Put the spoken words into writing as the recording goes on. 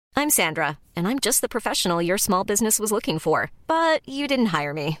I'm Sandra, and I'm just the professional your small business was looking for. But you didn't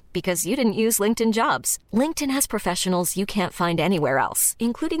hire me because you didn't use LinkedIn Jobs. LinkedIn has professionals you can't find anywhere else,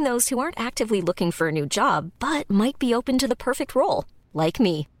 including those who aren't actively looking for a new job, but might be open to the perfect role, like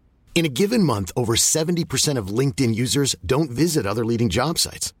me. In a given month, over 70% of LinkedIn users don't visit other leading job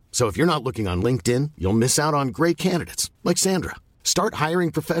sites. So if you're not looking on LinkedIn, you'll miss out on great candidates like Sandra. Start hiring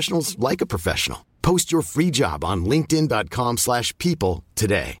professionals like a professional. Post your free job on linkedin.com/people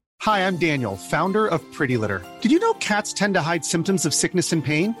today. Hi, I'm Daniel, founder of Pretty Litter. Did you know cats tend to hide symptoms of sickness and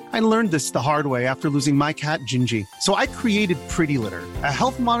pain? I learned this the hard way after losing my cat, Gingy. So I created Pretty Litter, a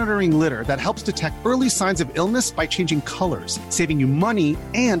health monitoring litter that helps detect early signs of illness by changing colors, saving you money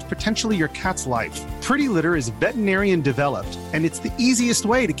and potentially your cat's life. Pretty Litter is veterinarian developed, and it's the easiest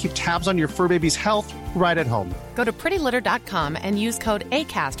way to keep tabs on your fur baby's health right at home. Go to prettylitter.com and use code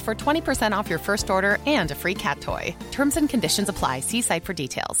ACAST for 20% off your first order and a free cat toy. Terms and conditions apply. See site for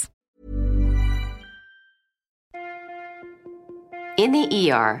details. In the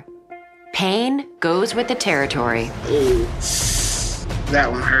ER, pain goes with the territory. Ooh,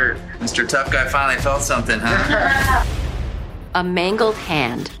 that one hurt. Mr. Tough Guy finally felt something, huh? A mangled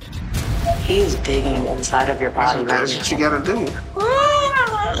hand. He's digging inside of your body. That's what you gotta do.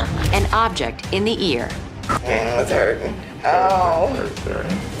 An object in the ear. That's hurting. Oh.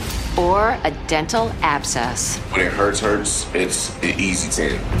 Or a dental abscess. When it hurts, it's an easy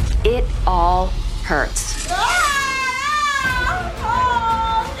 10. It all hurts.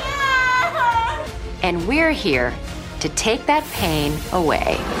 And we're here to take that pain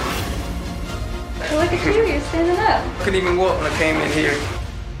away. Look at you, you're standing up. Couldn't even walk when I came in here.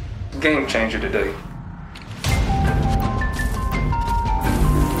 Game changer today.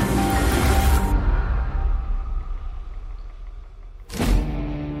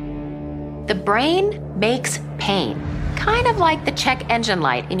 The brain makes pain, kind of like the check engine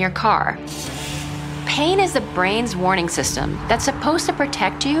light in your car. Pain is the brain's warning system that's supposed to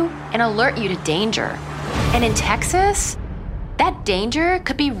protect you and alert you to danger. And in Texas, that danger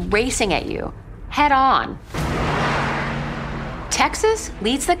could be racing at you, head on. Texas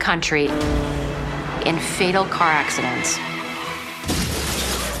leads the country in fatal car accidents.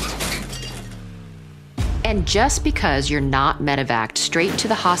 And just because you're not medevaced straight to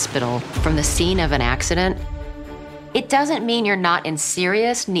the hospital from the scene of an accident, it doesn't mean you're not in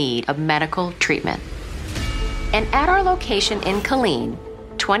serious need of medical treatment. And at our location in Killeen,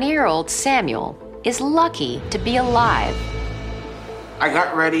 20-year-old Samuel is lucky to be alive. I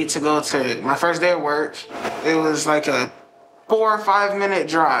got ready to go to my first day of work. It was like a 4 or 5 minute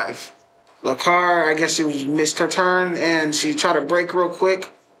drive. The car, I guess she missed her turn and she tried to brake real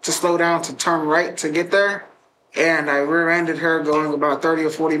quick to slow down to turn right to get there. And I rear-ended her going about 30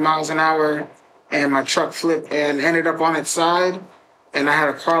 or 40 miles an hour. And my truck flipped and ended up on its side. And I had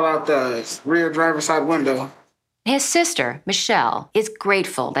to crawl out the rear driver's side window. His sister, Michelle, is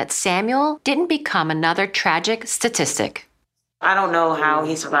grateful that Samuel didn't become another tragic statistic. I don't know how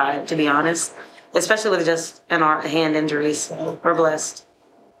he survived, to be honest, especially with just hand injuries. We're blessed.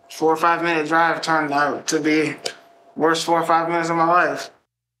 4 or 5 minute drive turned out to be worst 4 or 5 minutes of my life.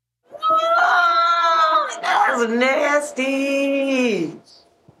 Oh, that was nasty.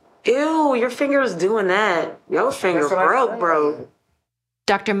 Ew, your finger's doing that. Your finger broke, bro.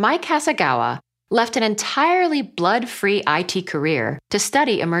 Dr. Mike Hasegawa left an entirely blood-free IT career to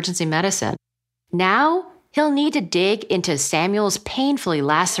study emergency medicine. Now, he'll need to dig into Samuel's painfully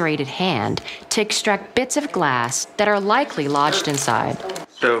lacerated hand to extract bits of glass that are likely lodged inside.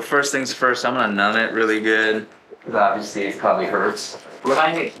 So first things first, I'm gonna numb it really good, because obviously it probably hurts. When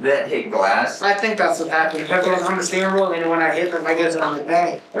I hit glass... I think that's what happened. That goes on the steering wheel, and when I hit them, I guess on the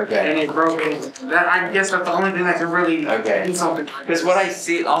back. Okay. And it broke it. I guess that's the only thing that can really do something. Because what I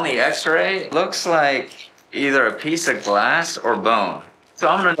see on the x-ray looks like either a piece of glass or bone. So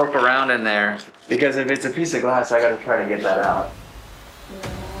I'm gonna look around in there, because if it's a piece of glass, I gotta try to get that out.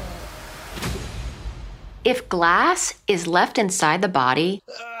 If glass is left inside the body,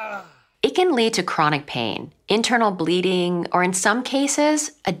 it can lead to chronic pain, internal bleeding, or in some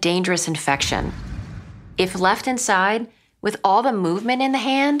cases, a dangerous infection. If left inside, with all the movement in the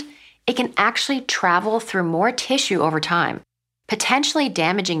hand, it can actually travel through more tissue over time, potentially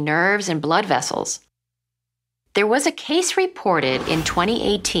damaging nerves and blood vessels. There was a case reported in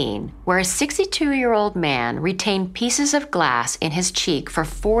 2018 where a 62-year-old man retained pieces of glass in his cheek for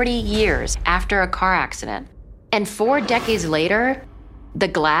 40 years after a car accident. And 4 decades later, the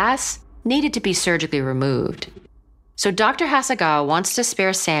glass needed to be surgically removed. So Dr. Hasegawa wants to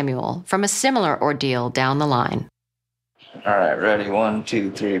spare Samuel from a similar ordeal down the line. All right, ready? 1,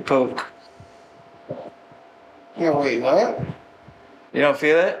 2, 3, poke. Yeah, wait, what? You don't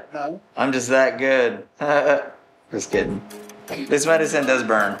feel it? No. I'm just that good. Just kidding. This medicine does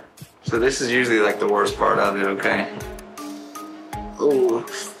burn. So this is usually like the worst part of it, okay? Ooh.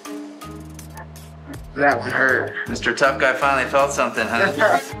 That one hurt. Mr. Tough Guy finally felt something, huh?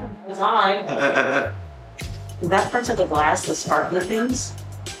 It's on. That part of the glass, the sparkly things?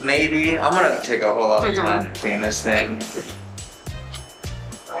 Maybe. I'm gonna take a whole lot of time to clean this thing.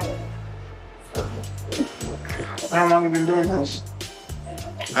 How long have you been doing this?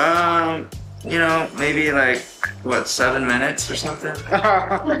 You know, maybe like, what, 7 minutes or something? 8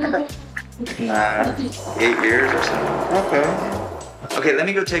 years or something. Okay. Okay, let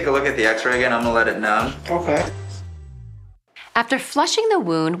me go take a look at the x-ray again. I'm gonna let it numb. Okay. After flushing the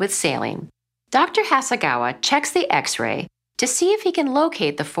wound with saline, Dr. Hasegawa checks the x-ray to see if he can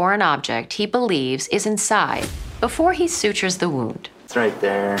locate the foreign object he believes is inside before he sutures the wound. It's right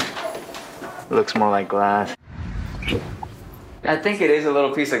there. Looks more like glass. I think it is a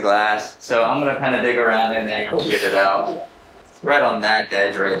little piece of glass, so I'm gonna kind of dig around in there and get it out. Right on that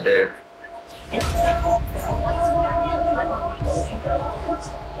edge right there.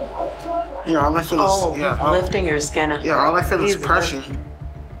 Yeah, all I feel is lifting your skin. Yeah, all I feel is pressure.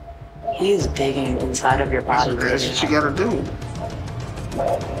 He's digging inside of your body. That's what you gotta do.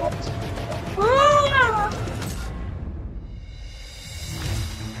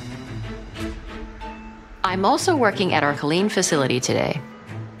 I'm also working at our Helene facility today.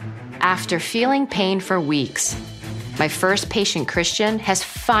 After feeling pain for weeks, my first patient, Christian, has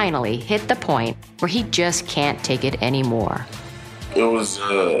finally hit the point where he just can't take it anymore. It was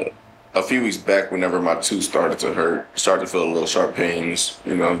a few weeks back whenever my tooth started to hurt, started to feel a little sharp pains,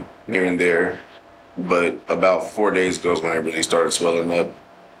 you know, here and there. But about 4 days ago is when it really started swelling up.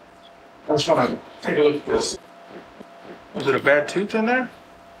 I just want to take a look at this. Is it a bad tooth in there?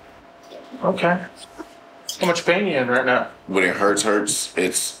 Okay. How much pain are you in right now? When it hurts,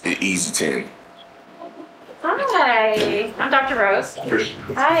 it's an easy 10. Hi, I'm Dr. Rose. Christian.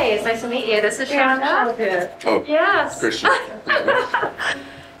 Hi, it's nice to meet you. This is Sharon. Oh, Yes. Christian.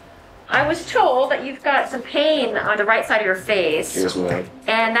 I was told that you've got some pain on the right side of your face. Yes, ma'am.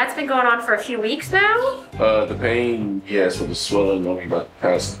 And that's been going on for a few weeks now? The pain, yes, with the swelling only about the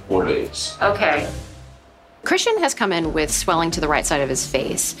past 4 days. Okay. Christian has come in with swelling to the right side of his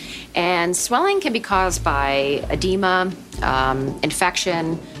face. And swelling can be caused by edema,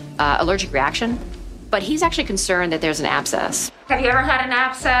 infection, allergic reaction. But he's actually concerned that there's an abscess. Have you ever had an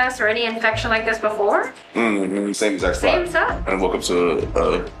abscess or any infection like this before? Mm-hmm. Same exact spot. Same spot? I woke up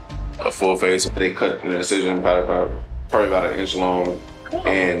to a full face. They cut an incision probably about an inch long.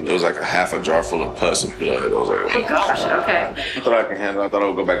 And it was like a half a jar full of pus and blood. I was like, Oh gosh, okay. I thought I could handle it. I thought I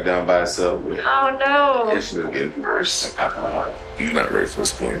would go back down by itself. But Oh no. it's just getting worse. You're not ready for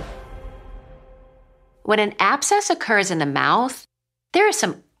this point. When an abscess occurs in the mouth, there are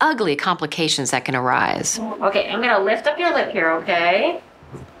some ugly complications that can arise. Okay, I'm gonna lift up your lip here, okay?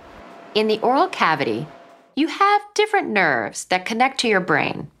 In the oral cavity, you have different nerves that connect to your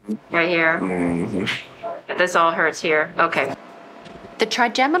brain. Right here. Mm-hmm. This all hurts here. Okay. The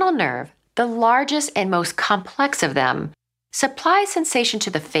trigeminal nerve, the largest and most complex of them, supplies sensation to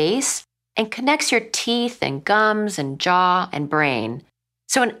the face and connects your teeth and gums and jaw and brain.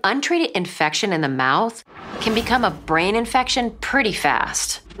 So an untreated infection in the mouth can become a brain infection pretty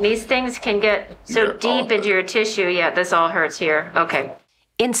fast. These things can get so deep into your tissue. Yeah, this all hurts here. Okay.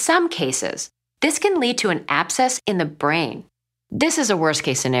 In some cases, this can lead to an abscess in the brain. This is a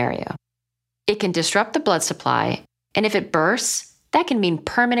worst-case scenario. It can disrupt the blood supply, and if it bursts, that can mean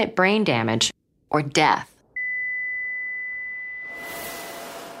permanent brain damage or death.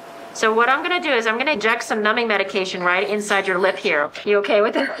 So what I'm gonna do is I'm gonna inject some numbing medication right inside your lip here. You okay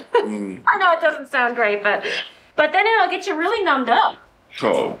with it? I know it doesn't sound great, but then it'll get you really numbed up.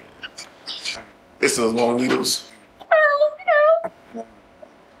 Oh. It's those long needles. Well, you know,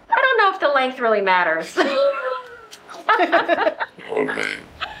 I don't know if the length really matters. Oh, man.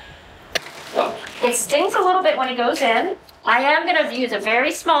 It stings a little bit when it goes in. I am gonna use a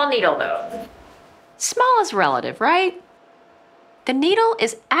very small needle though. Small is relative, right? The needle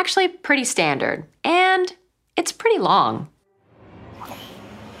is actually pretty standard, and it's pretty long.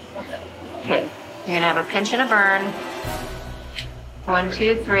 Okay, you're gonna have a pinch and a burn. 1,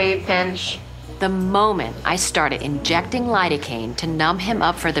 2, 3, pinch. The moment I started injecting lidocaine to numb him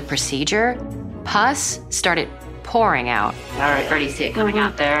up for the procedure, pus started pouring out. All right, already see it coming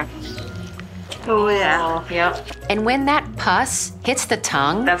out there. Oh yeah. Yep. And when that pus hits the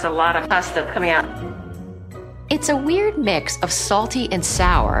tongue, That's a lot of pus that's coming out. it's a weird mix of salty and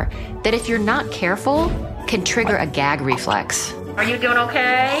sour that, if you're not careful, can trigger a gag reflex. Are you doing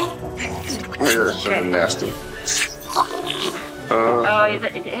okay? You're nasty.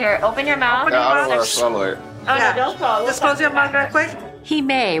 Here, open your mouth. I don't want to swallow it. Oh, no, don't swallow. Just close your mouth real quick. He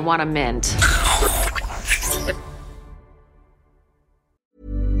may want a mint.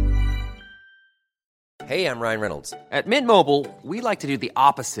 Hey, I'm Ryan Reynolds. At Mint Mobile, we like to do the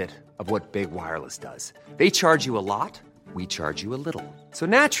opposite of what Big Wireless does. They charge you a lot, we charge you a little. So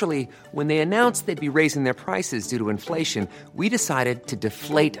naturally, when they announced they'd be raising their prices due to inflation, we decided to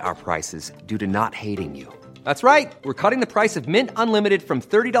deflate our prices due to not hating you. That's right. We're cutting the price of Mint Unlimited from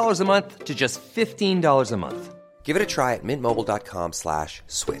 $30 a month to just $15 a month. Give it a try at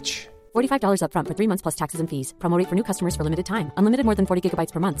mintmobile.com/switch. $45 up front for 3 months plus taxes and fees. Promo rate for new customers for limited time. Unlimited more than 40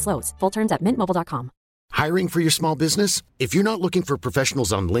 gigabytes per month. Slows full terms at mintmobile.com. Hiring for your small business? If you're not looking for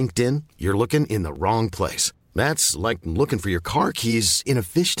professionals on LinkedIn, you're looking in the wrong place. That's like looking for your car keys in a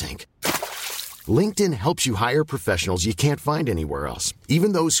fish tank. LinkedIn helps you hire professionals you can't find anywhere else,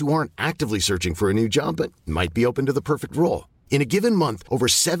 even those who aren't actively searching for a new job but might be open to the perfect role. In a given month, over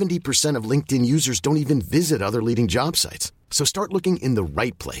 70% of LinkedIn users don't even visit other leading job sites. So start looking in the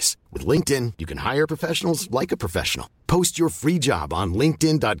right place. With LinkedIn, you can hire professionals like a professional. Post your free job on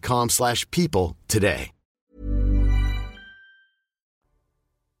linkedin.com/people today.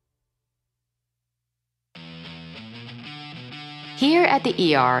 Here at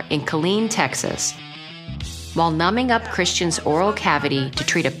the ER in Killeen, Texas, while numbing up Christian's oral cavity to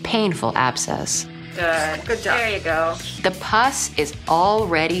treat a painful abscess. Good job. There you go. The pus is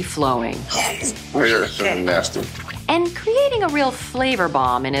already flowing. We're nasty. And creating a real flavor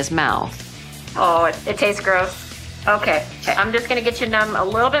bomb in his mouth. Oh, it tastes gross. Okay, I'm just gonna get you numb a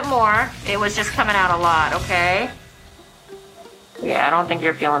little bit more. It was just coming out a lot, okay? Yeah, I don't think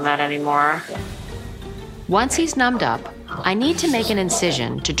you're feeling that anymore. Once he's numbed up, I need to make an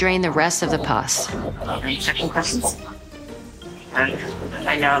incision to drain the rest of the pus.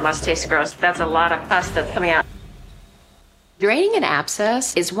 I know, it must taste gross. That's a lot of pus that's coming out. Draining an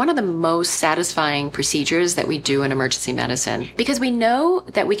abscess is one of the most satisfying procedures that we do in emergency medicine because we know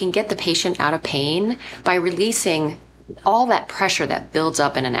that we can get the patient out of pain by releasing all that pressure that builds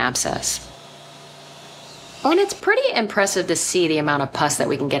up in an abscess. And it's pretty impressive to see the amount of pus that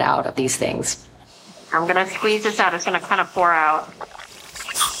we can get out of these things. I'm gonna squeeze this out. It's gonna kind of pour out.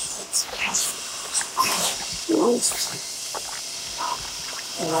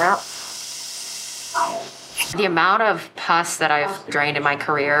 Yep. The amount of pus that I've drained in my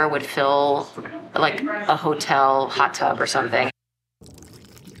career would fill like a hotel hot tub or something.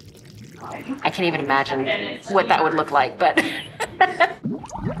 I can't even imagine what that would look like, but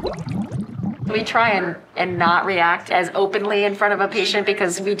we try and not react as openly in front of a patient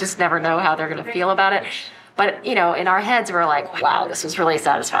because we just never know how they're going to feel about it. But, you know, in our heads, we're like, wow, this was really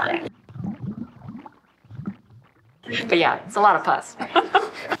satisfying. But yeah, it's a lot of pus.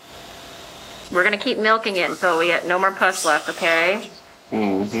 We're going to keep milking it until we get no more pus left, okay?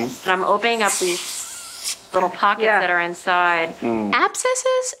 Mm-hmm. And I'm opening up these little pockets that are inside.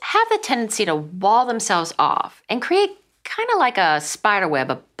 Abscesses have the tendency to wall themselves off and create kind of like a spider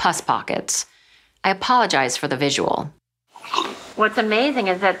web of pus pockets. I apologize for the visual. What's amazing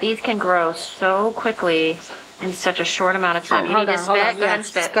is that these can grow so quickly in such a short amount of time. You need to spit? Go ahead and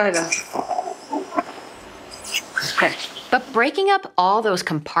spit. Go ahead. Okay. But breaking up all those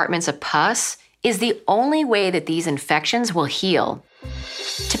compartments of pus is the only way that these infections will heal.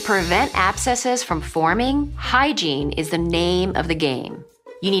 To prevent abscesses from forming, hygiene is the name of the game.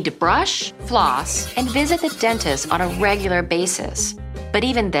 You need to brush, floss, and visit the dentist on a regular basis. But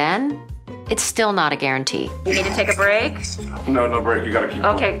even then, it's still not a guarantee. You need to take a break? No break. You gotta keep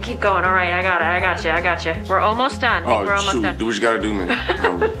going. Okay, keep going. All right, I got you. We're almost done. We're almost done. Do what you gotta do, man.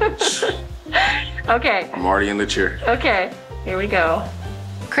 Okay. I'm already in the chair. Okay, here we go.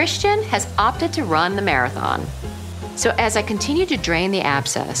 Christian has opted to run the marathon. So as I continue to drain the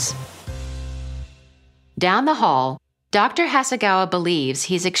abscess, down the hall, Dr. Hasegawa believes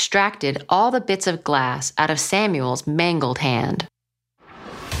he's extracted all the bits of glass out of Samuel's mangled hand.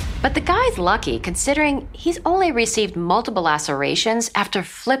 But the guy's lucky considering he's only received multiple lacerations after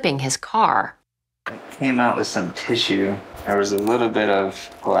flipping his car. Came out with some tissue. There was a little bit of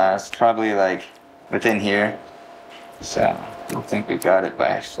glass, probably like within here. So I don't think we got it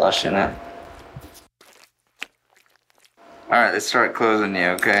by flushing it. All right, let's start closing you,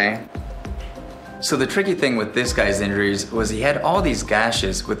 okay? So the tricky thing with this guy's injuries was he had all these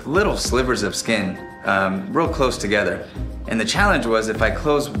gashes with little slivers of skin, real close together. And the challenge was if I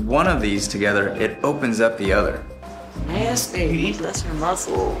close one of these together, it opens up the other. Nasty, that's your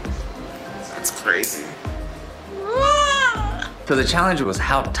muscle. That's crazy. So the challenge was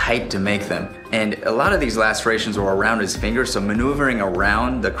how tight to make them. And a lot of these lacerations were around his fingers, so maneuvering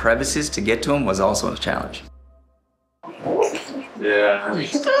around the crevices to get to him was also a challenge. Yeah.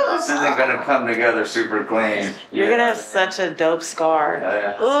 This isn't gonna come together super clean. You're gonna have such a dope scar.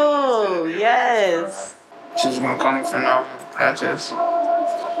 Yeah. Oh, yes. She's gonna come from now. Patches.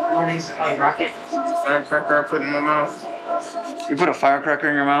 Rocket. Firecracker I put in my mouth. You put a firecracker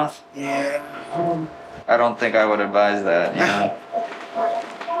in your mouth? Yeah. I don't think I would advise that,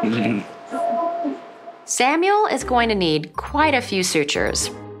 you know? Samuel is going to need quite a few sutures.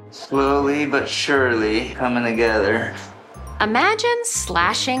 Slowly but surely coming together. Imagine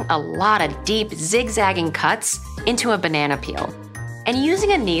slashing a lot of deep, zigzagging cuts into a banana peel and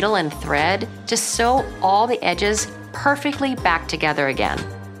using a needle and thread to sew all the edges perfectly back together again.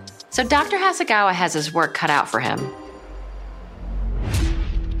 So Dr. Hasegawa has his work cut out for him.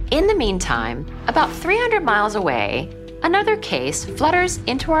 In the meantime, about 300 miles away, another case flutters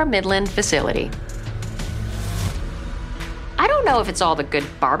into our Midland facility. I don't know if it's all the good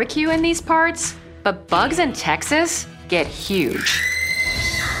barbecue in these parts, but bugs in Texas get huge.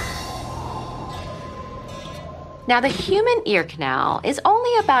 Now, the human ear canal is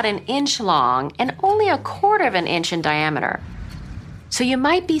only about an inch long and only a quarter of an inch in diameter. So you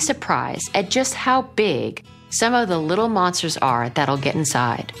might be surprised at just how big some of the little monsters are that'll get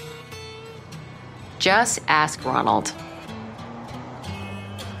inside. Just ask Ronald.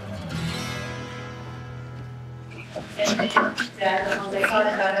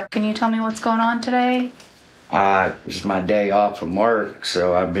 Can you tell me what's going on today? It's my day off from work,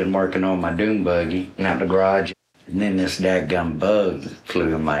 so I've been working on my dune buggy out in the garage. And then this dadgum bug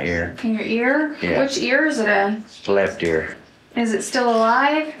flew in my ear. In your ear? Yeah. Which ear is it in? Left ear. Is it still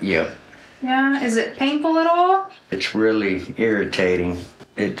alive? Yep. Yeah. Is it painful at all? It's really irritating.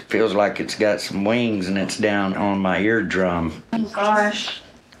 It feels like it's got some wings and it's down on my eardrum. Oh gosh.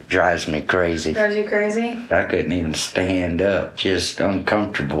 It drives me crazy. Drives you crazy? I couldn't even stand up. Just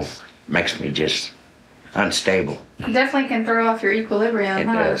uncomfortable. Makes me just unstable. It definitely can throw off your equilibrium, It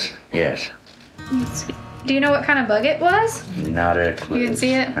does, yes. Do you know what kind of bug it was? Not a clue. You didn't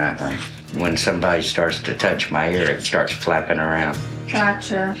see it? Uh-huh. When somebody starts to touch my ear, it starts flapping around.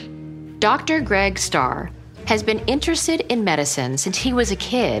 Gotcha. Dr. Greg Starr has been interested in medicine since he was a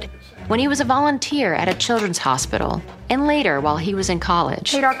kid, when he was a volunteer at a children's hospital, and later while he was in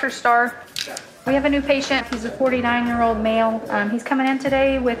college. Hey, Dr. Starr. We have a new patient. He's a 49-year-old male. He's coming in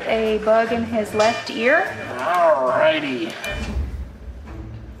today with a bug in his left ear. Alrighty.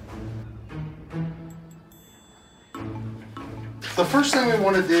 The first thing we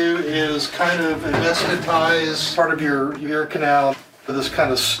want to do is kind of anesthetize part of your ear canal. This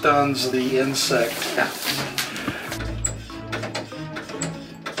kind of stuns the insect.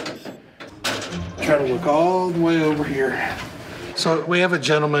 Try to look all the way over here. So we have a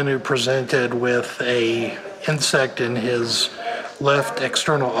gentleman who presented with a insect in his left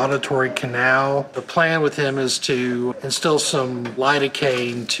external auditory canal. The plan with him is to instill some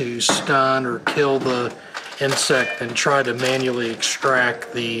lidocaine to stun or kill the insect and try to manually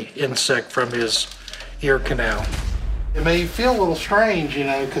extract the insect from his ear canal. It may feel a little strange, you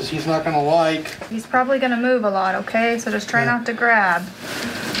know, because he's not going to like... He's probably going to move a lot, okay? So just try not to grab.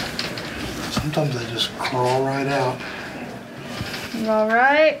 Sometimes they just crawl right out. You all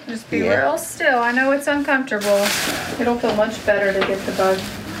right? Just be real still. I know it's uncomfortable. It'll feel much better to get the bug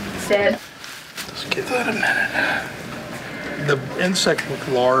dead. Let's give that a minute. The insect looked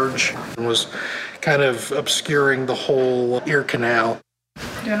large and was kind of obscuring the whole ear canal.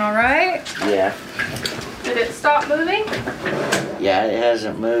 Doing all right? Yeah. Did it stop moving? Yeah, it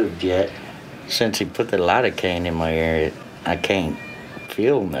hasn't moved yet. Since he put the lidocaine in my ear, I can't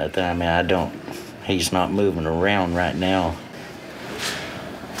feel nothing. I mean, he's not moving around right now.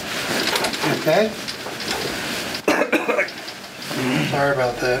 Okay? Sorry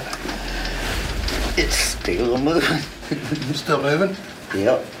about that. It's still moving. Still moving?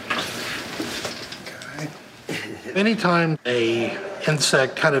 Yep. Okay. Anytime a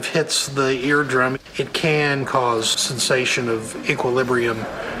insect kind of hits the eardrum, it can cause sensation of equilibrium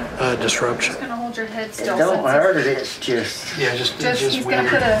disruption. Just gonna hold your head still. It don't hurt it, it's just... Yeah, just he's weird. gonna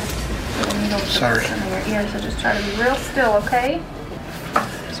put a needle Sorry. in your ear, so just try to be real still, okay?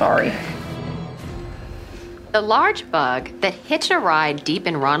 Sorry. The large bug that hitched a ride deep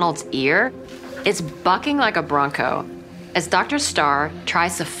in Ronald's ear is bucking like a bronco as Dr. Starr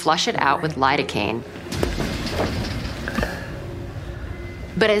tries to flush it out with lidocaine.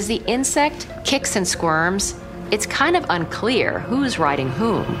 But as the insect kicks and squirms, it's kind of unclear who's riding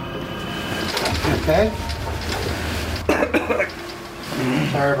whom. Okay?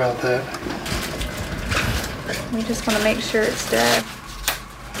 Sorry about that. We just want to make sure it's dead.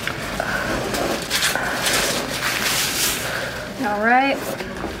 All right.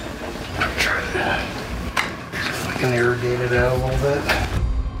 Try to see if I can irrigate it out a little bit.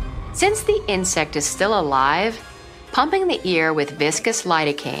 Since the insect is still alive, pumping the ear with viscous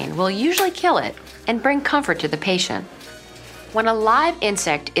lidocaine will usually kill it and bring comfort to the patient. When a live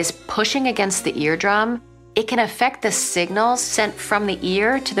insect is pushing against the eardrum, it can affect the signals sent from the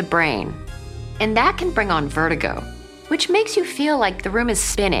ear to the brain. And that can bring on vertigo, which makes you feel like the room is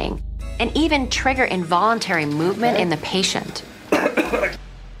spinning and even trigger involuntary movement in the patient.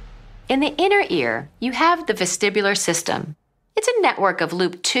 In the inner ear, you have the vestibular system. It's a network of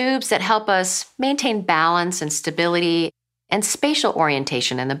looped tubes that help us maintain balance and stability and spatial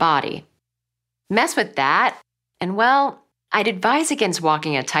orientation in the body. Mess with that, and well, I'd advise against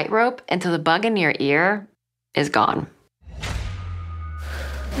walking a tightrope until the bug in your ear is gone.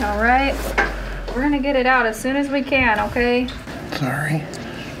 All right. We're gonna get it out as soon as we can, okay? Sorry.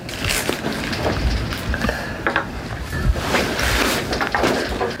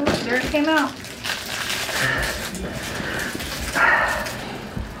 Oops, there it came out.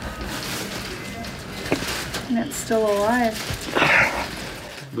 And it's still alive.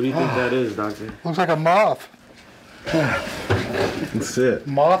 What do you think that is, Doctor? Looks like a moth. That's it.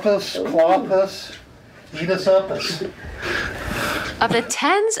 Mothus, clothus, Edus upus. Of the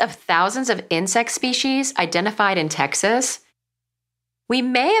tens of thousands of insect species identified in Texas, we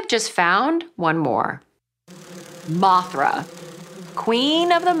may have just found one more. Mothra,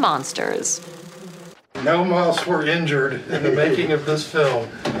 queen of the monsters. No moths were injured in the making of this film.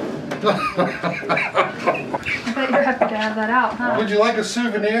 I bet you're happy to have that out, huh? Would you like a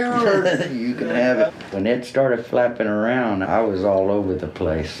souvenir? Or? You can have it. When it started flapping around, I was all over the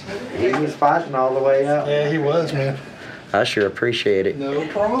place. He was fighting all the way out. Yeah, he was, man. I sure appreciate it. No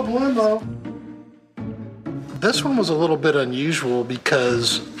problemo. This one was a little bit unusual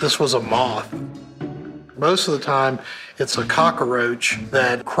because this was a moth. Most of the time, it's a cockroach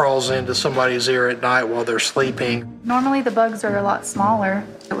that crawls into somebody's ear at night while they're sleeping. Normally the bugs are a lot smaller.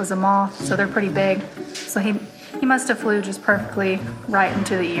 It was a moth, so they're pretty big. So he must have flew just perfectly right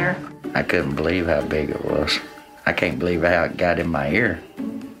into the ear. I couldn't believe how big it was. I can't believe how it got in my ear.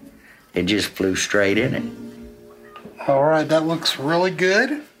 It just flew straight in it. All right, that looks really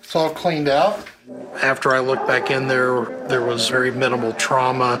good. It's all cleaned out. After I looked back in there, there was very minimal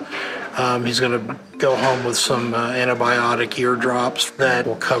trauma. He's going to go home with some antibiotic ear drops that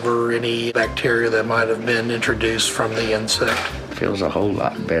will cover any bacteria that might have been introduced from the insect. Feels a whole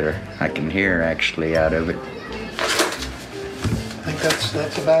lot better. I can hear actually out of it. I think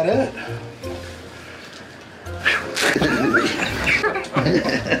that's about it.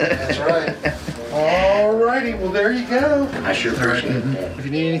 That's right. All righty, well there you go. I sure appreciate that. If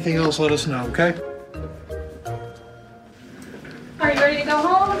you need anything else, let us know, okay? Are you ready to go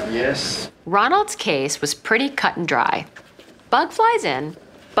home? Yes. Ronald's case was pretty cut and dry. Bug flies in,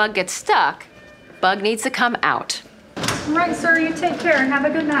 bug gets stuck, bug needs to come out. All right, sir, you take care and have a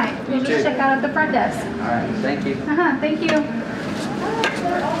good night. We'll just check out at the front desk. All right, thank you. Thank you.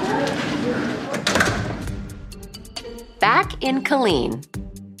 Back in Killeen,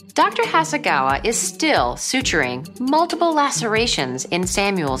 Dr. Hasegawa is still suturing multiple lacerations in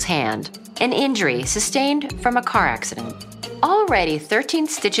Samuel's hand, an injury sustained from a car accident. Already 13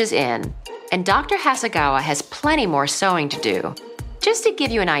 stitches in, and Dr. Hasegawa has plenty more sewing to do. Just to give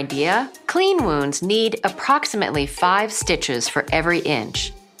you an idea, clean wounds need approximately 5 stitches for every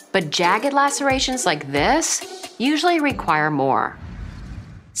inch, but jagged lacerations like this usually require more.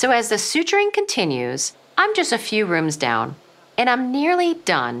 So as the suturing continues, I'm just a few rooms down, and I'm nearly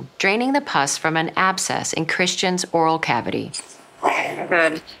done draining the pus from an abscess in Christian's oral cavity.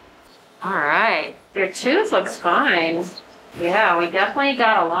 Good. All right. Your tooth looks fine. Yeah, we definitely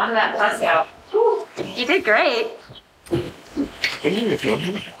got a lot of that pus out. You did great.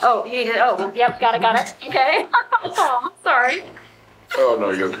 Oh, you did. Oh, yep, got it. Okay. Oh, sorry. Oh,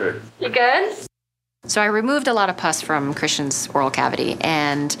 no, you're okay. You good? So I removed a lot of pus from Christian's oral cavity,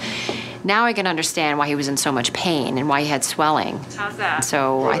 and now I can understand why he was in so much pain and why he had swelling. How's that?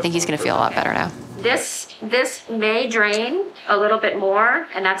 So I think he's going to feel a lot better now. This may drain a little bit more,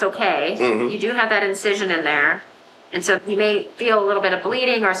 and that's okay. Mm-hmm. You do have that incision in there. And so you may feel a little bit of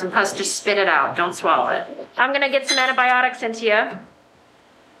bleeding or some pus, just spit it out. Don't swallow it. I'm going to get some antibiotics into you,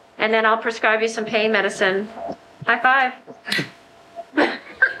 and then I'll prescribe you some pain medicine. High five.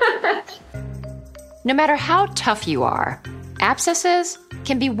 No matter how tough you are, abscesses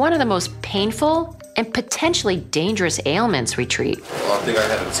can be one of the most painful and potentially dangerous ailments we treat. Oh, I think I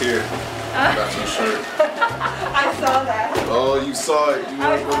had a tear. Got your shirt. I saw that. Oh, you saw it. You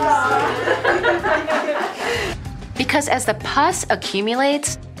weren't going to say. Because as the pus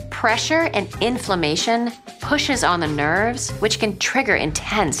accumulates, pressure and inflammation pushes on the nerves, which can trigger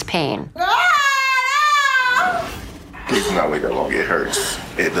intense pain. Please do not wait that long. It hurts.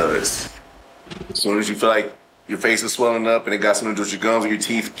 It does. As soon as you feel like your face is swelling up and it got something to do with your gums or your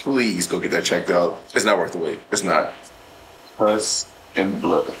teeth, please go get that checked out. It's not worth the wait. It's not. Pus and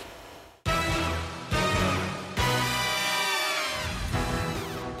blood.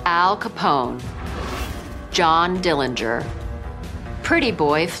 Al Capone, John Dillinger, Pretty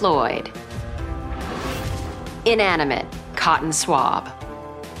Boy Floyd, Inanimate Cotton Swab,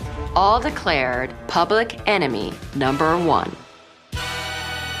 all declared public enemy number 1.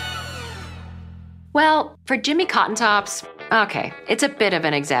 Well, for Jimmy Cottontops, okay, it's a bit of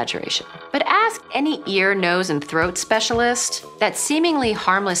an exaggeration. But ask any ear, nose, and throat specialist, that seemingly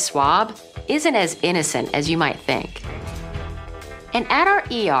harmless swab isn't as innocent as you might think. And at our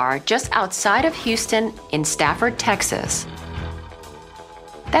ER just outside of Houston in Stafford, Texas,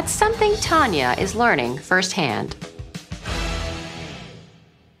 that's something Tanya is learning firsthand.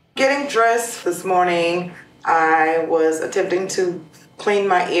 Getting dressed this morning, I was attempting to clean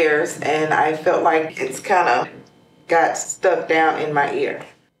my ears, and I felt like it's kind of got stuck down in my ear.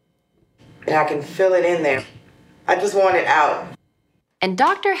 And I can feel it in there. I just want it out. And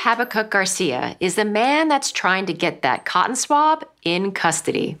Dr. Habakkuk Garcia is the man that's trying to get that cotton swab in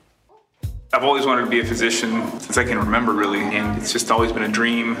custody. I've always wanted to be a physician since I can remember, really, and it's just always been a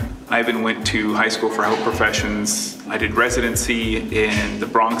dream. I even went to high school for health professions. I did residency in the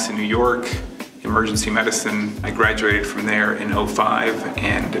Bronx in New York, emergency medicine. I graduated from there in 2005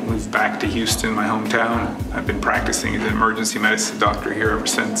 and moved back to Houston, my hometown. I've been practicing as an emergency medicine doctor here ever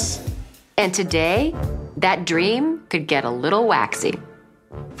since. And today, that dream could get a little waxy.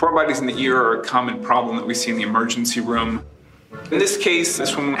 Foreign bodies in the ear are a common problem that we see in the emergency room. In this case,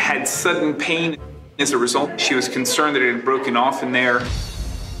 this woman had sudden pain. As a result, she was concerned that it had broken off in there.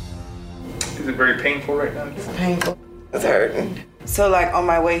 Is it very painful right now? It's painful. It's hurting. So like on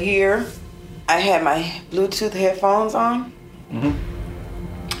my way here, I had my Bluetooth headphones on.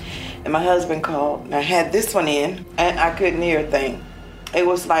 Mm-hmm. And my husband called. And I had this one in, and I couldn't hear a thing. It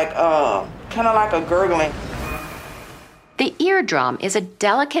was like, kind of like a gurgling. The eardrum is a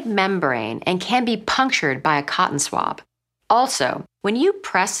delicate membrane and can be punctured by a cotton swab. Also, when you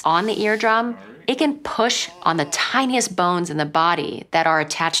press on the eardrum, it can push on the tiniest bones in the body that are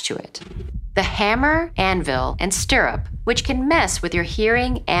attached to it. The hammer, anvil, and stirrup, which can mess with your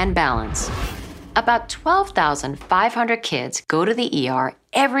hearing and balance. About 12,500 kids go to the ER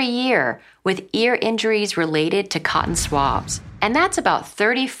every year with ear injuries related to cotton swabs, and that's about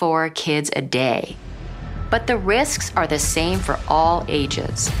 34 kids a day. But the risks are the same for all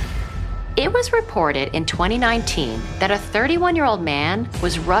ages. It was reported in 2019 that a 31-year-old man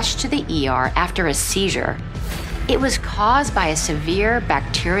was rushed to the ER after a seizure. It was caused by a severe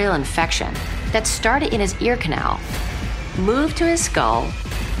bacterial infection that started in his ear canal, moved to his skull,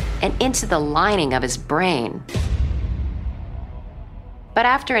 and into the lining of his brain. But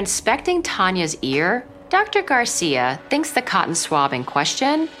after inspecting Tanya's ear, Dr. Garcia thinks the cotton swab in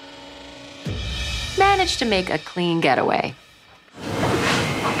question managed to make a clean getaway.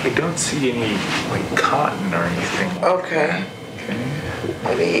 I don't see any, like, cotton or anything. Okay.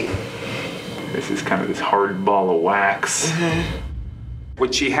 Okay. This is kind of this hard ball of wax. Mm-hmm.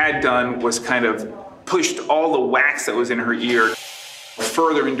 What she had done was kind of pushed all the wax that was in her ear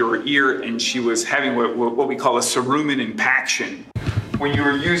further into her ear, and she was having what we call a cerumen impaction. When you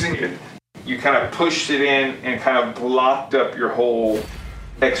were using it, you kind of pushed it in and kind of blocked up your whole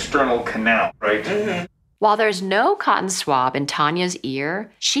external canal, right? Mm-hmm. While there's no cotton swab in Tanya's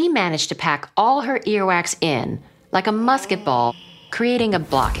ear, she managed to pack all her earwax in, like a musket ball, creating a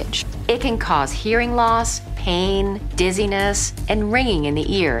blockage. It can cause hearing loss, pain, dizziness, and ringing in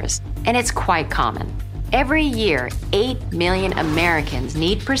the ears, and it's quite common. Every year, 8 million Americans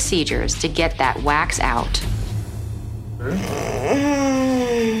need procedures to get that wax out.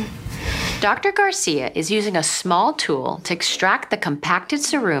 Dr. Garcia is using a small tool to extract the compacted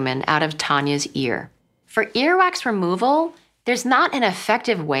cerumen out of Tanya's ear. For earwax removal, there's not an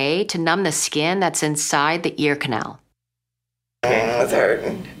effective way to numb the skin that's inside the ear canal. It's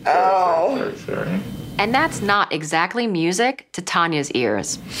hurting. Oh. Sorry. And that's not exactly music to Tanya's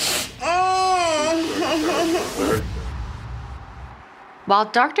ears. While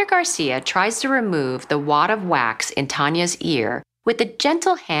Dr. Garcia tries to remove the wad of wax in Tanya's ear with the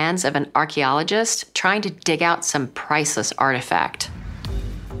gentle hands of an archaeologist trying to dig out some priceless artifact.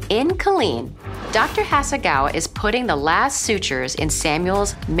 In Killeen, Dr. Hasegawa is putting the last sutures in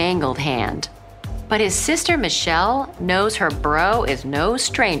Samuel's mangled hand. But his sister Michelle knows her bro is no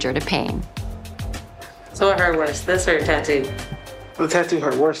stranger to pain. So what hurt worse, this or a tattoo? The tattoo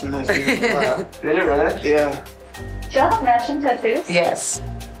hurt worse than this. Wow. Did it really? Yeah. Do y'all have matching tattoos? Yes.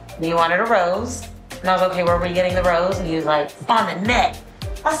 You wanted a rose, And I was like, okay, where are we getting the rose? And he was like, on the neck.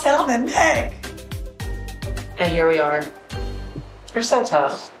 I said, on the neck. And here we are. You're so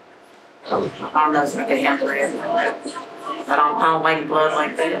tough. I don't know if I can handle it. I don't like blood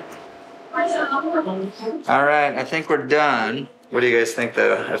like that. All right, I think we're done. What do you guys think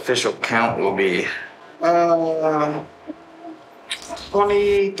the official count will be?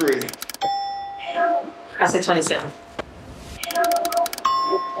 23. I said 27.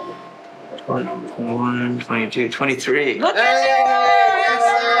 21, 22, 23. Look at you!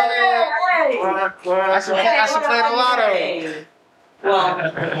 I should play the lotto.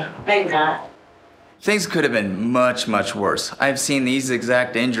 Well, maybe not. Things could have been much, much worse. I've seen these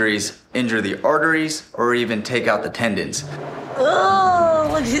exact injuries injure the arteries or even take out the tendons. Oh,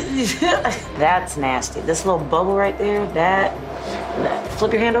 look at that's nasty. This little bubble right there, that.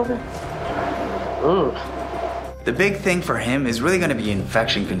 Flip your hand over. Ooh. The big thing for him is really going to be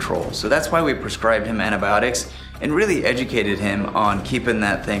infection control. So that's why we prescribed him antibiotics and really educated him on keeping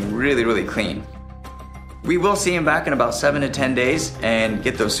that thing really, really clean. We will see him back in about 7 to 10 days and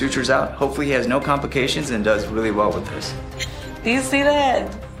get those sutures out. Hopefully he has no complications and does really well with this. Do you see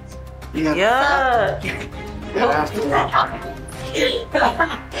that? Yeah.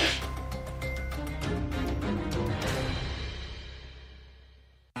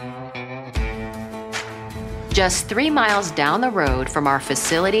 Just 3 miles down the road from our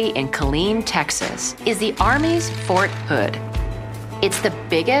facility in Killeen, Texas, is the Army's Fort Hood. It's the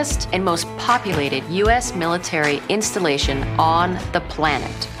biggest and most populated U.S. military installation on the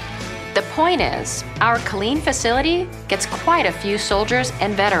planet. The point is, our Killeen facility gets quite a few soldiers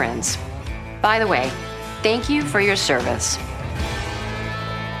and veterans. By the way, thank you for your service.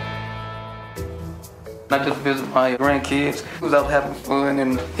 I just visit my grandkids. He was out having fun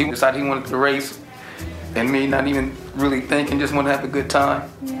and he decided he wanted to race. And me not even really thinking, just want to have a good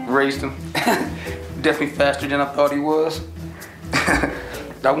time. Yeah. Raised him. Definitely faster than I thought he was.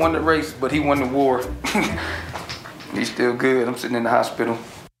 I won the race, but he won the war. He's still good. I'm sitting in the hospital.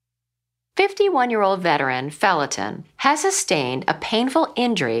 51-year-old veteran Felton has sustained a painful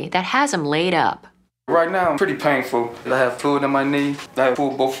injury that has him laid up. Right now, I'm pretty painful. I have fluid in my knee. I have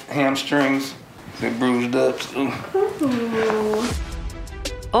pulled both hamstrings. They're bruised up.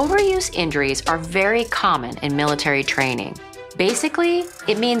 Overuse injuries are very common in military training. Basically,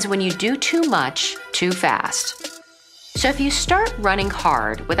 it means when you do too much, too fast. So if you start running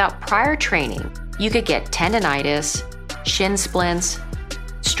hard without prior training, you could get tendonitis, shin splints,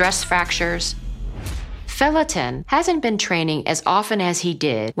 stress fractures. Felton hasn't been training as often as he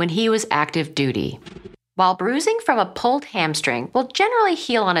did when he was active duty. While bruising from a pulled hamstring will generally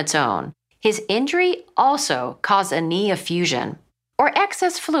heal on its own, his injury also caused a knee effusion, or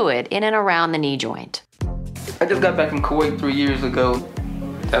excess fluid in and around the knee joint. I just got back from Kuwait 3 years ago.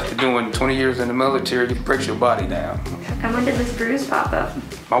 After doing 20 years in the military, it breaks your body down. And when did this bruise pop up?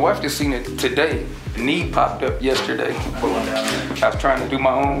 My wife just seen it today. The knee popped up yesterday. I was trying to do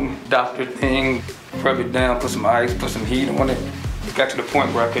my own doctor thing, rub it down, put some ice, put some heat on it. It got to the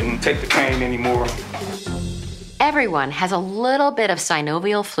point where I couldn't take the pain anymore. Everyone has a little bit of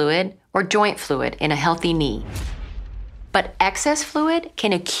synovial fluid or joint fluid in a healthy knee. But excess fluid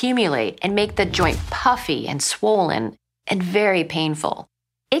can accumulate and make the joint puffy and swollen and very painful.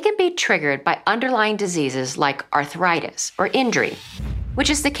 It can be triggered by underlying diseases like arthritis or injury, which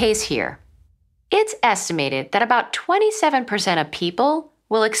is the case here. It's estimated that about 27% of people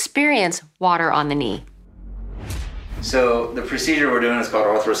will experience water on the knee. So the procedure we're doing is called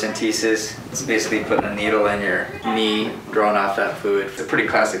arthrocentesis. It's basically putting a needle in your knee, drawing off that fluid. It's a pretty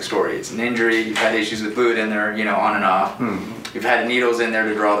classic story. It's an injury, you've had issues with fluid in there, on and off. You've had needles in there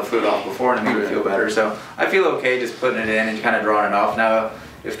to draw the fluid off before and it made you feel better. So I feel okay just putting it in and kind of drawing it off. Now,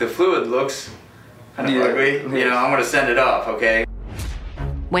 if the fluid looks kind of ugly, I'm gonna send it off, okay?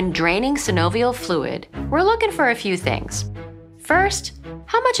 When draining synovial fluid, we're looking for a few things. First,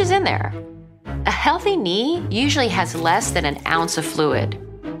 how much is in there? A healthy knee usually has less than an ounce of fluid.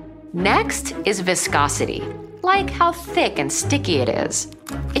 Next is viscosity, like how thick and sticky it is.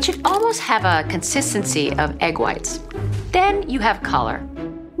 It should almost have a consistency of egg whites. Then you have color.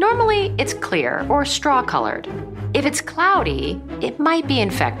 Normally, it's clear or straw-colored. If it's cloudy, it might be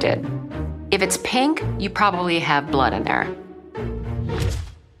infected. If it's pink, you probably have blood in there.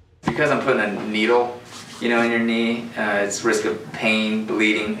 Because I'm putting a needle, in your knee, it's risk of pain,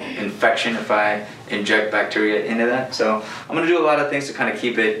 bleeding, infection if I inject bacteria into that. So I'm gonna do a lot of things to kind of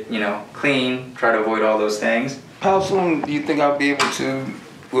keep it, clean, try to avoid all those things. How soon do you think I'll be able to,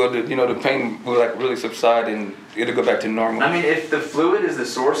 the pain will really subside and it'll go back to normal? I mean, if the fluid is the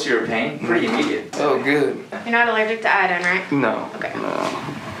source of your pain, pretty immediate. Oh, good. You're not allergic to iodine, right? No. Okay. No.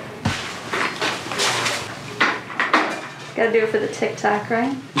 Gotta do it for the TikTok,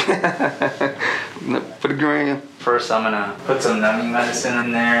 right? For the gram. First, I'm gonna put some numbing medicine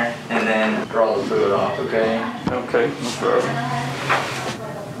in there and then draw the fluid off, okay? Okay, no problem.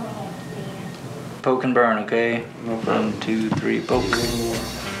 Poke and burn, okay? No problem. 1, 2, 3, poke.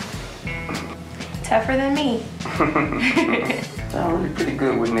 Tougher than me. I'm really pretty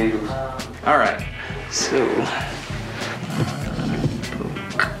good with needles. All right, so.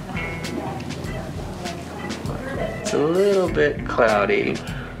 It's a little bit cloudy.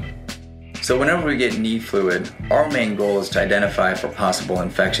 So whenever we get knee fluid, our main goal is to identify for possible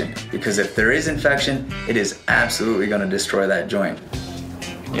infection, because if there is infection, it is absolutely going to destroy that joint.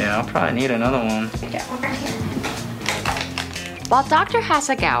 Yeah, I'll probably need another one. Yeah, one right here. While Dr.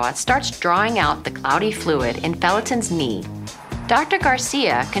 Hasegawa starts drawing out the cloudy fluid in Felton's knee, Dr.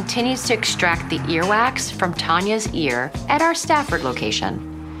 Garcia continues to extract the earwax from Tanya's ear at our Stafford location.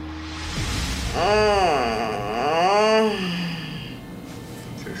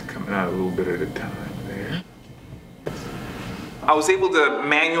 Just coming out a little bit at a time there. I was able to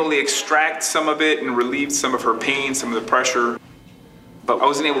manually extract some of it and relieve some of her pain, some of the pressure, but I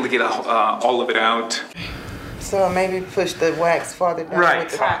wasn't able to get all of it out. So maybe push the wax farther down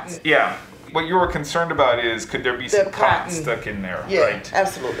with the cotton. Yeah. What you were concerned about is, could there be some cotton stuck in there? Yeah, right?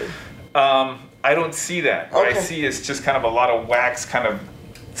 Absolutely. I don't see that. What I see is just kind of a lot of wax kind of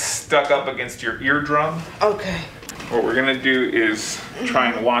stuck up against your eardrum. Okay. What we're gonna do is try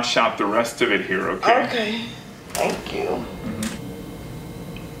and wash out the rest of it here, okay? Okay. Thank you.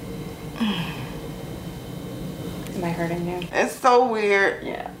 Am I hurting you? It's so weird.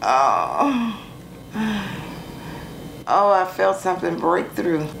 Yeah. Oh, I felt something break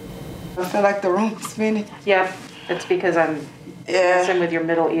through. I feel like the room is spinning. Yep, it's because I'm messing with your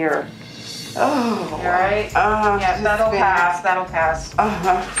middle ear. Oh. All right? Yeah, that'll pass. That'll pass.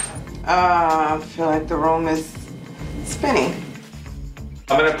 I feel like the room is spinning.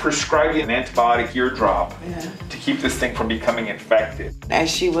 I'm gonna prescribe you an antibiotic ear drop to keep this thing from becoming infected. As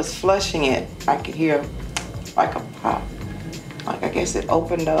she was flushing it, I could hear like a pop. Like I guess it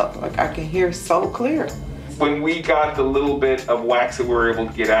opened up. Like I can hear so clear. When we got the little bit of wax that we were able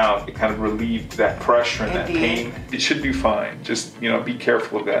to get out, it kind of relieved that pressure and that pain. It should be fine. Just, be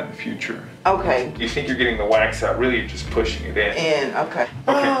careful of that in the future. Okay. You think you're getting the wax out, really you're just pushing it in. Okay.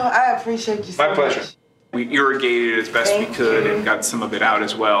 Oh, I appreciate you so much. My pleasure. We irrigated it as best we could and got some of it out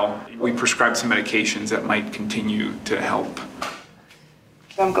as well. We prescribed some medications that might continue to help.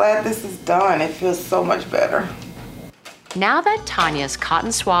 I'm glad this is done. It feels so much better. Now that Tanya's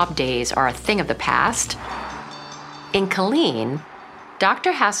cotton swab days are a thing of the past, in Killeen,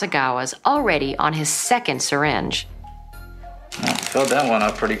 Dr. Hasegawa's already on his second syringe. Filled that one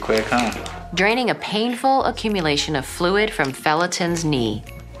up pretty quick, huh? Draining a painful accumulation of fluid from Felton's knee.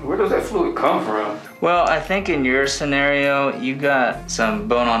 Where does that fluid come from? Well, I think in your scenario, you got some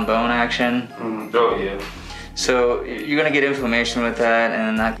bone-on-bone action. Oh, yeah. So you're gonna get inflammation with that,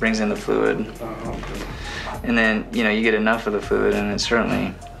 and that brings in the fluid. Okay. And then, you get enough of the fluid, and it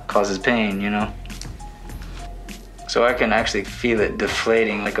certainly causes pain, So I can actually feel it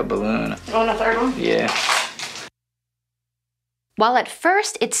deflating like a balloon. On a third one? Yeah. While at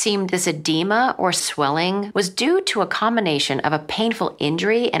first it seemed this edema or swelling was due to a combination of a painful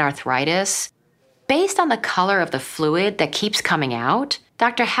injury and arthritis, based on the color of the fluid that keeps coming out,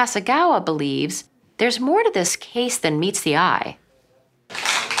 Dr. Hasegawa believes there's more to this case than meets the eye.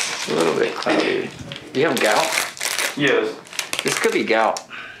 It's a little bit cloudy. Do you have gout? Yes. This could be gout.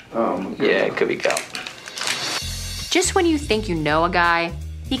 Yeah, it could be gout. Just when you think you know a guy,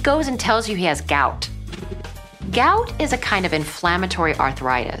 he goes and tells you he has gout. Gout is a kind of inflammatory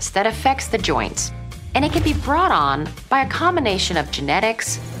arthritis that affects the joints, and it can be brought on by a combination of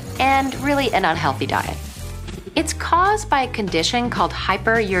genetics and really an unhealthy diet. It's caused by a condition called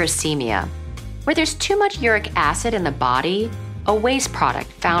hyperuricemia, where there's too much uric acid in the body, a waste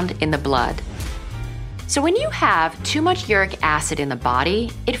product found in the blood. So when you have too much uric acid in the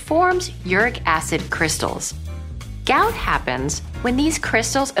body, it forms uric acid crystals. Gout happens when these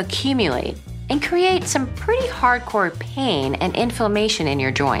crystals accumulate and create some pretty hardcore pain and inflammation in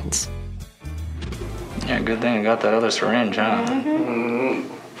your joints. Yeah, good thing I got that other syringe, huh?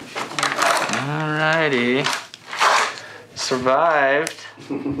 Alrighty. Survived.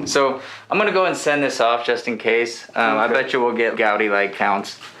 So I'm gonna go and send this off just in case. I bet you we'll get gouty-like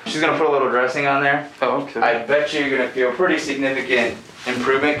counts. She's gonna put a little dressing on there. Oh, okay. I bet you're gonna feel pretty significant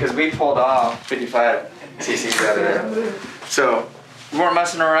improvement because we pulled off 55 cc's out of there. So we weren't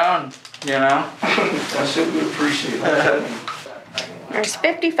messing around, I should appreciate that. There's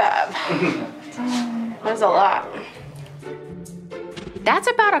 55. That's a lot. That's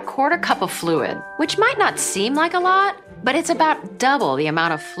about a quarter cup of fluid, which might not seem like a lot, but it's about double the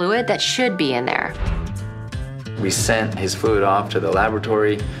amount of fluid that should be in there. We sent his fluid off to the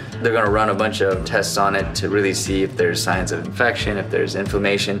laboratory. They're gonna run a bunch of tests on it to really see if there's signs of infection, if there's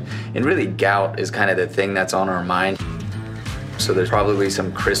inflammation. And really gout is kind of the thing that's on our mind. So there's probably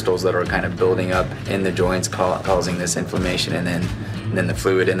some crystals that are kind of building up in the joints causing this inflammation, and then the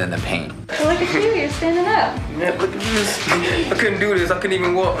fluid and then the pain. Well, look at you, you're standing up. Yeah, look at this. I couldn't do this. I couldn't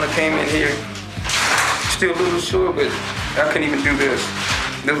even walk when I came in here. Still a little sore, but I couldn't even do this.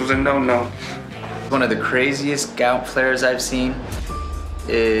 This was a no-no. One of the craziest gout flares I've seen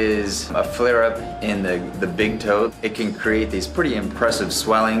is a flare-up in the big toe. It can create these pretty impressive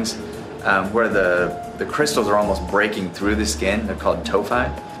swellings where the crystals are almost breaking through the skin. They're called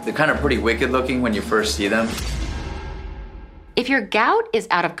tophi. They're kind of pretty wicked looking when you first see them. If your gout is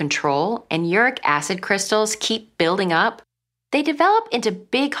out of control and uric acid crystals keep building up, they develop into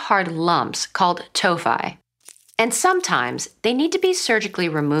big hard lumps called tophi. And sometimes they need to be surgically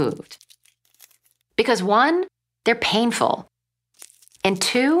removed. Because 1, they're painful. And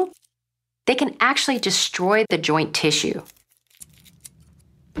 2, they can actually destroy the joint tissue.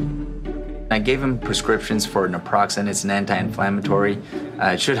 I gave him prescriptions for naproxen. It's an anti-inflammatory.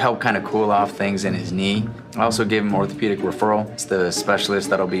 It should help kind of cool off things in his knee. I also gave him orthopedic referral. It's the specialist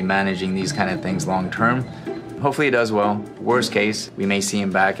that'll be managing these kind of things long term. Hopefully he does well. Worst case, we may see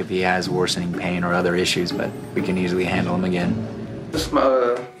him back if he has worsening pain or other issues, but we can easily handle him again. This is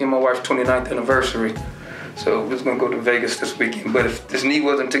my wife's 29th anniversary. So we was gonna go to Vegas this weekend, but if this knee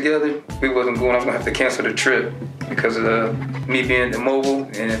wasn't together, we wasn't going. I was gonna have to cancel the trip because of me being immobile.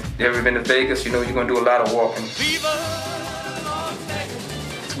 And if you ever been to Vegas, you know you're gonna do a lot of walking.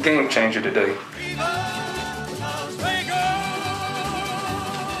 It's a game changer today.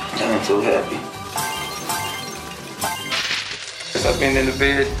 I'm so happy. I've been in the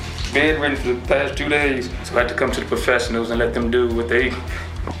bedridden for the past 2 days, so I had to come to the professionals and let them do what they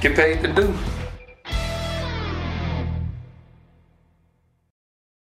get paid to do.